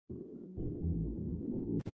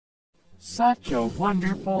Such a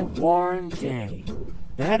wonderful warm day.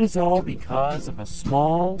 That is all because of a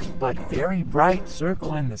small but very bright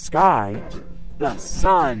circle in the sky, the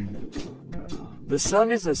sun. The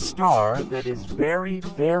sun is a star that is very,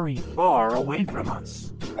 very far away from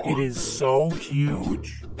us. It is so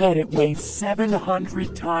huge that it weighs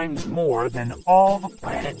 700 times more than all the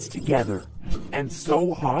planets together, and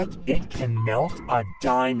so hot it can melt a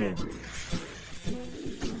diamond.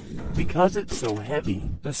 Because it's so heavy,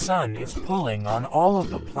 the sun is pulling on all of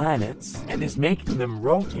the planets and is making them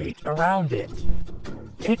rotate around it.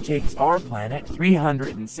 It takes our planet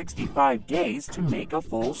 365 days to make a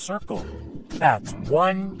full circle. That's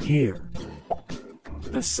 1 year.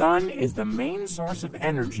 The sun is the main source of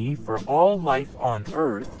energy for all life on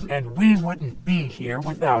Earth, and we wouldn't be here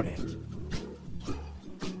without it.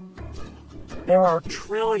 There are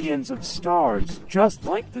trillions of stars just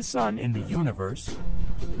like the sun in the universe.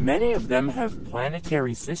 Many of them have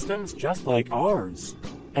planetary systems just like ours.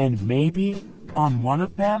 And maybe on one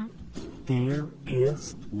of them, there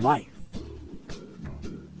is life.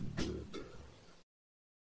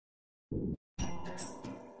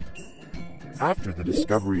 After the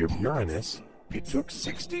discovery of Uranus, it took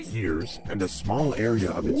 60 years and a small area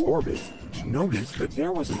of its orbit to notice that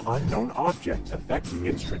there was an unknown object affecting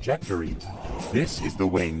its trajectory. This is the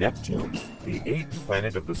way Neptune, the 8th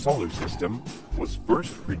planet of the solar system, was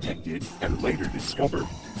first predicted and later discovered.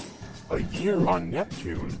 A year on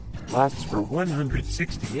Neptune lasts for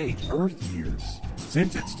 168 Earth years.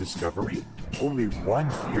 Since its discovery, only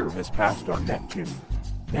 1 year has passed on Neptune.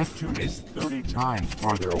 Neptune is 30 times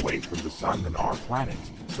farther away from the sun than our planet,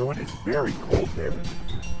 so it is very cold there.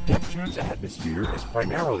 Neptune's atmosphere is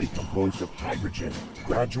primarily composed of hydrogen,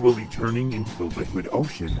 gradually turning into the liquid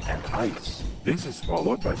ocean and ice. This is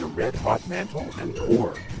followed by the red-hot mantle and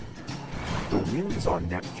core. The winds on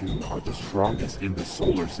Neptune are the strongest in the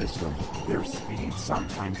solar system. Their speed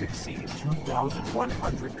sometimes exceeds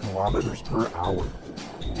 2,100 kilometers per hour.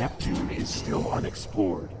 Neptune is still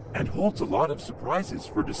unexplored and holds a lot of surprises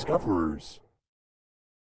for discoverers.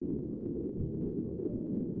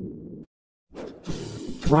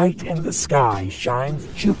 Bright in the sky shines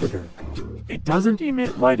Jupiter. It doesn't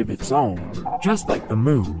emit light of its own. Just like the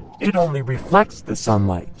moon, it only reflects the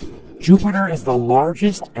sunlight. Jupiter is the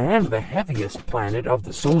largest and the heaviest planet of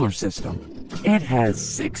the solar system. It has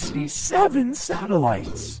 67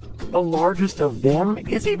 satellites. The largest of them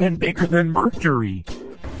is even bigger than Mercury.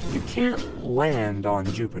 You can't land on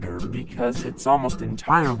Jupiter because it's almost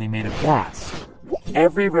entirely made of gas.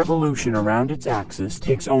 Every revolution around its axis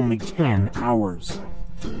takes only 10 hours.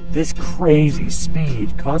 This crazy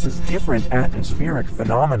speed causes different atmospheric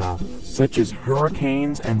phenomena, such as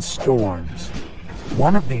hurricanes and storms.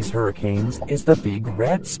 One of these hurricanes is the Big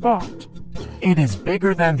Red Spot. It is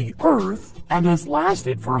bigger than the Earth and has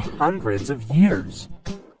lasted for hundreds of years.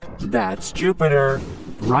 That's Jupiter,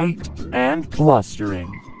 bright and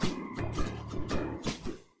blustering.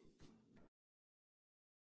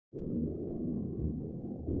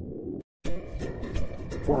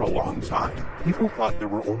 For a long time, people thought there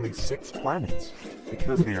were only 6 planets,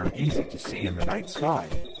 because they are easy to see in the night sky.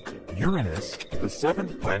 Uranus, the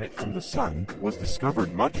 7th planet from the Sun, was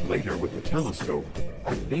discovered much later with a telescope,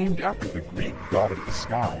 and named after the Greek god of the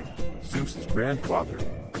sky, Zeus's grandfather.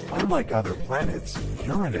 Unlike other planets,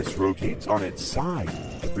 Uranus rotates on its side.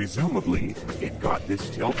 Presumably, it got this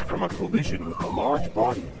tilt from a collision with a large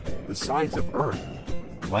body, the size of Earth.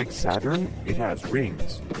 Like Saturn, it has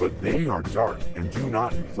rings, but they are dark and do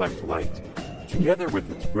not reflect light. Together with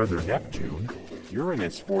its brother Neptune,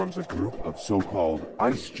 Uranus forms a group of so-called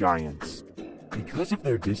ice giants. Because of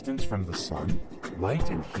their distance from the sun, light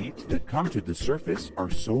and heat that come to the surface are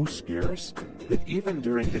so scarce that even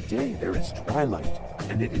during the day there is twilight,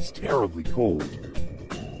 and it is terribly cold.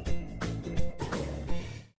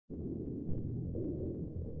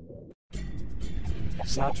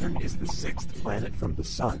 Saturn is the 6th planet from the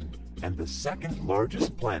Sun, and the 2nd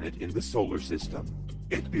largest planet in the solar system.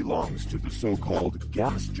 It belongs to the so-called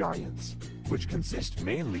gas giants, which consist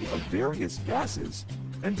mainly of various gases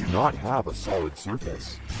and do not have a solid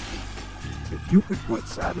surface. If you could put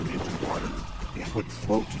Saturn into water, it would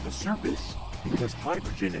float to the surface because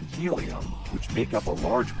hydrogen and helium, which make up a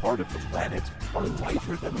large part of the planet, are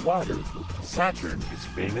lighter than water. Saturn is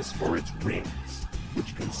famous for its rings,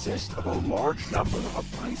 which consist of a large number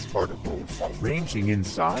of ice particles, ranging in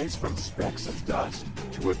size from specks of dust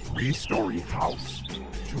to a 3-story house.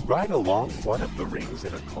 To ride along one of the rings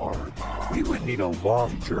in a car, we would need a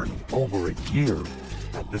long journey over a year.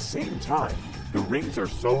 At the same time, the rings are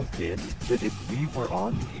so thin that if we were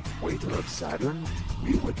on the equator of Saturn,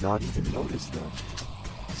 we would not even notice them.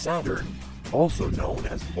 Saturn, also known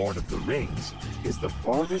as Lord of the Rings, is the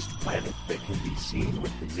farthest planet that can be seen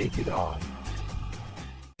with the naked eye.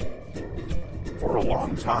 For a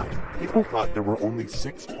long time, people thought there were only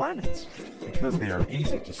 6 planets, because they are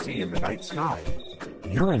easy to see in the night sky.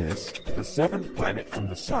 Uranus, the 7th planet from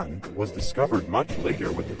the Sun, was discovered much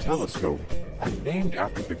later with a telescope, and named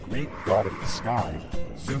after the Greek god of the sky,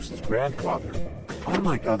 Zeus's grandfather.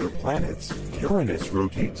 Unlike other planets, Uranus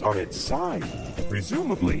rotates on its side.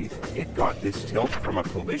 Presumably, it got this tilt from a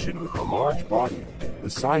collision with a large body, the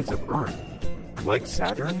size of Earth. Like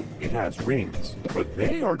Saturn, it has rings, but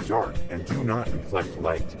they are dark and do not reflect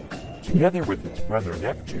light. Together with its brother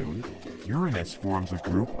Neptune, Uranus forms a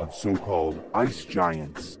group of so-called ice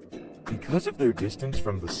giants. Because of their distance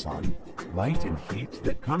from the Sun, light and heat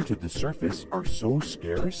that come to the surface are so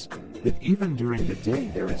scarce that even during the day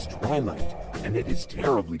there is twilight, and it is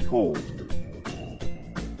terribly cold.